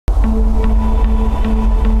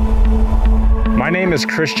name is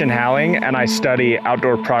Christian Halling, and I study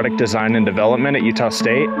outdoor product design and development at Utah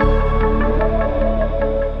State.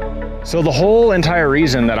 So the whole entire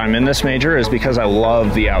reason that I'm in this major is because I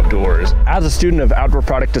love the outdoors. As a student of outdoor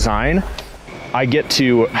product design, I get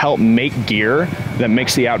to help make gear that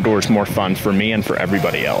makes the outdoors more fun for me and for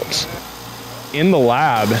everybody else. In the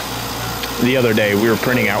lab, the other day, we were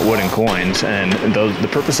printing out wooden coins, and the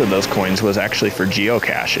purpose of those coins was actually for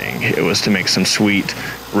geocaching. It was to make some sweet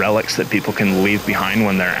relics that people can leave behind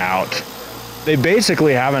when they're out. They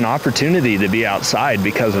basically have an opportunity to be outside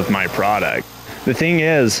because of my product. The thing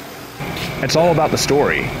is, it's all about the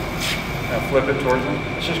story. Now flip it towards them.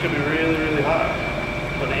 It's just gonna be really, really hot.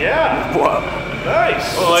 But yeah. Whoa.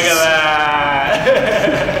 Nice. Oh, look at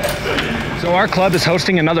that. So our club is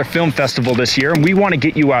hosting another film festival this year, and we want to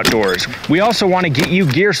get you outdoors. We also want to get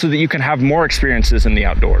you gear so that you can have more experiences in the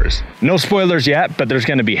outdoors. No spoilers yet, but there's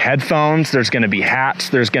going to be headphones, there's going to be hats,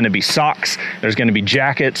 there's going to be socks, there's going to be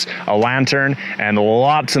jackets, a lantern, and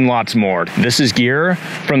lots more. This is gear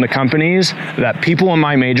from the companies that people in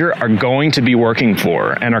my major are going to be working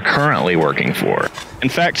for and are currently working for. In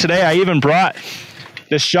fact, today I even brought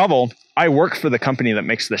this shovel. I work for the company that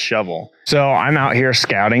makes this shovel. So I'm out here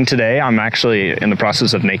scouting today. I'm actually in the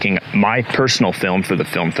process of making my personal film for the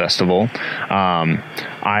film festival.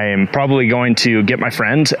 I'm probably going to get my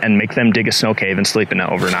friends and make them dig a snow cave and sleep in it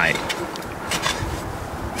overnight.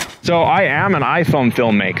 So I am an iPhone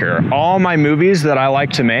filmmaker. All my movies that I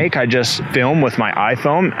like to make, I just film with my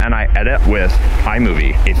iPhone and I edit with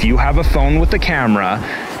iMovie. If you have a phone with a camera,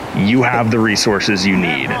 you have the resources you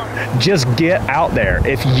need. Just get out there.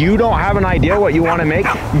 If you don't have an idea what you want to make,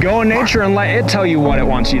 go in nature and let it tell you what it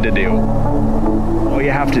wants you to do. All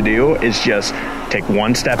you have to do is just take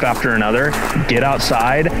one step after another, get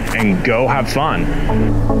outside, and go have fun.